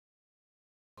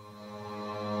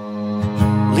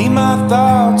Leave my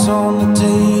thoughts on the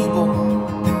table,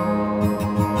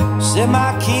 set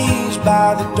my keys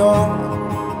by the door.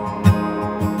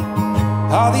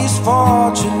 All these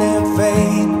fortune and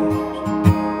fables,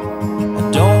 I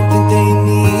don't think they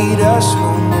need us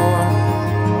no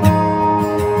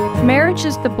more. Marriage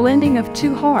is the blending of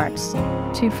two hearts,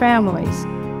 two families,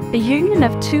 the union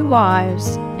of two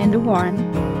lives into one.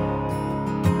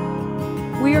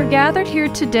 We are gathered here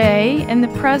today in the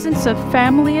presence of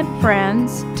family and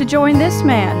friends to join this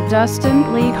man, Dustin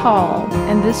Hall,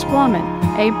 and this woman,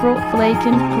 April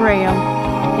Lakin Graham,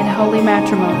 in holy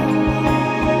matrimony.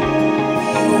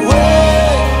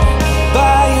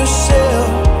 By yourself,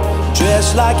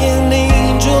 dressed like an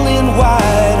angel in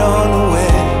white on the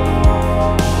way.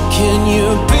 Can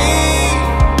you be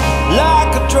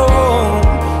like a drone,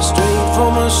 straight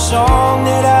from a song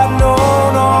that I've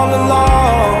known all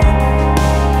along?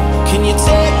 Can you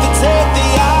take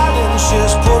the islands,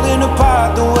 just pulling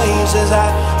apart the waves as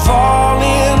I fall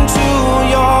into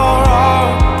your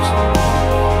arms,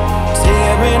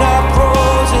 tearing up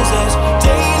roses as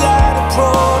daylight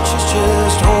approaches,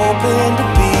 just hoping to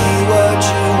be what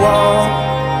you want.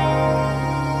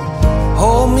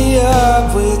 Hold me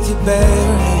up with your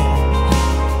bare hands,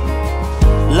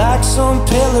 like some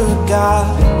pillar of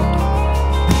God,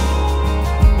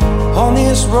 on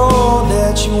this road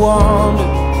that you wander,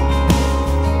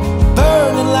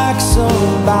 burning like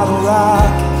some bottle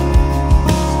rocket.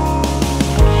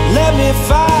 Let me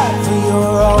fight for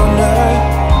your honor,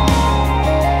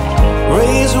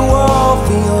 raise a wall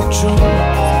for your truth,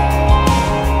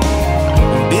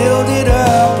 build it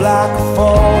up like a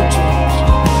fortress,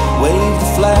 wave the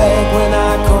flag when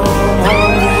I come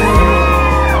home to you.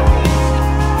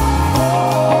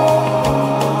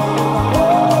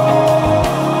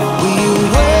 Will you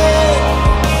wait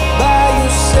by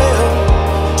yourself,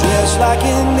 dressed like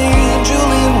an angel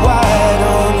in white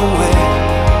on the way?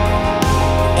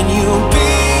 And you'll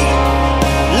be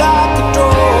like a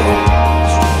drone.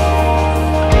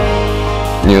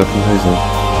 Yeah, from Hazel.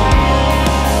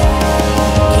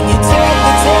 Can you take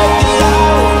the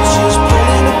hours, just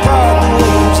pulling apart the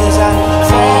waves as I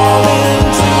fall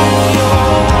into your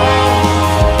arms?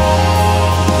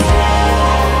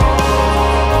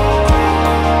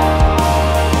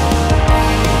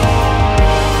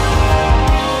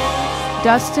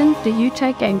 Dustin, do you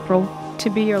take April to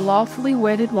be your lawfully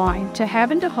wedded wife, to have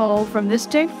and to hold from this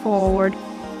day forward,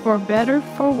 for better,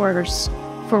 for worse,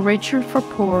 for richer, for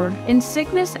poor, in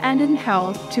sickness and in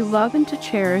health, to love and to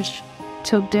cherish,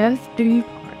 till death do you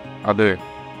part? I do.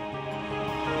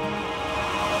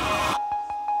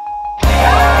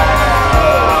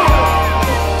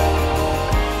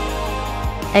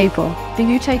 April, do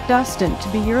you take Dustin to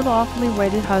be your lawfully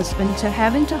wedded husband, to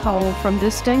have and to hold from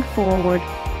this day forward,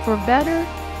 for better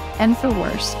and for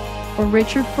worse, for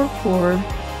richer, for poor,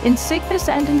 in sickness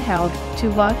and in health, to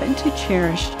love and to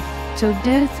cherish, till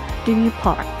death do you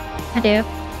part? I do.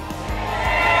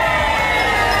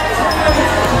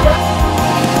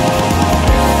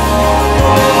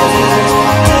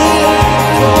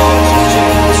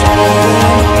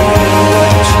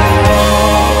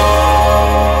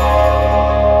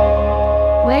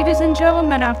 Ladies and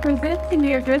gentlemen, after this,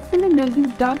 we are just in the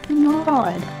news, Dustin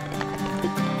Hall.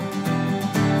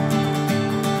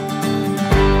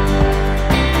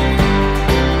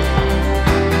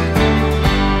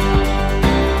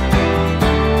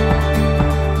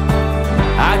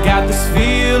 Got this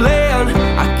feeling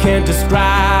I can't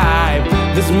describe,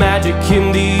 this magic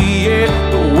in the air,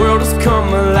 the world has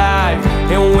come alive.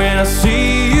 And when I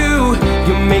see you,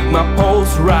 you make my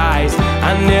pulse rise.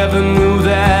 I never knew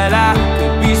that I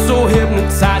could be so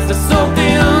hypnotized. There's something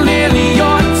in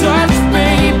your touch,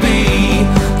 baby,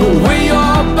 the way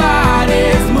your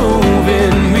body's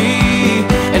moving me,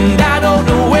 and I don't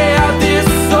know where this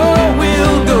soul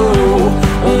will go.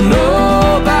 Oh,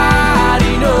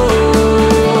 nobody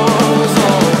knows.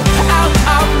 Out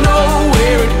of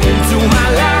nowhere into my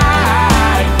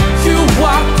life, you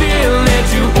walked in and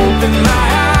you opened my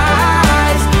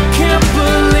eyes. Can't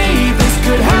believe this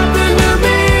could happen to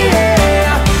me,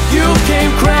 yeah. You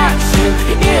came crashing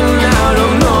in out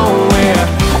of nowhere.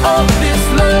 Oh, this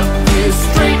love is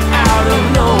straight out of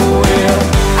nowhere.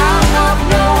 Out of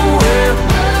nowhere.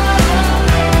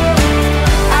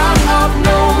 Out of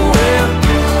nowhere.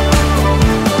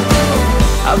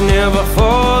 I've never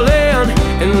fallen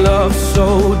in love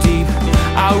so deep.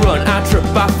 I run, I trip,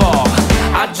 I fall,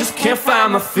 I just can't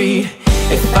find my feet.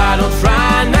 If I don't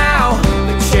try now,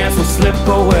 the chance will slip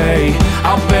away.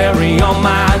 I'll bury all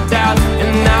my doubts.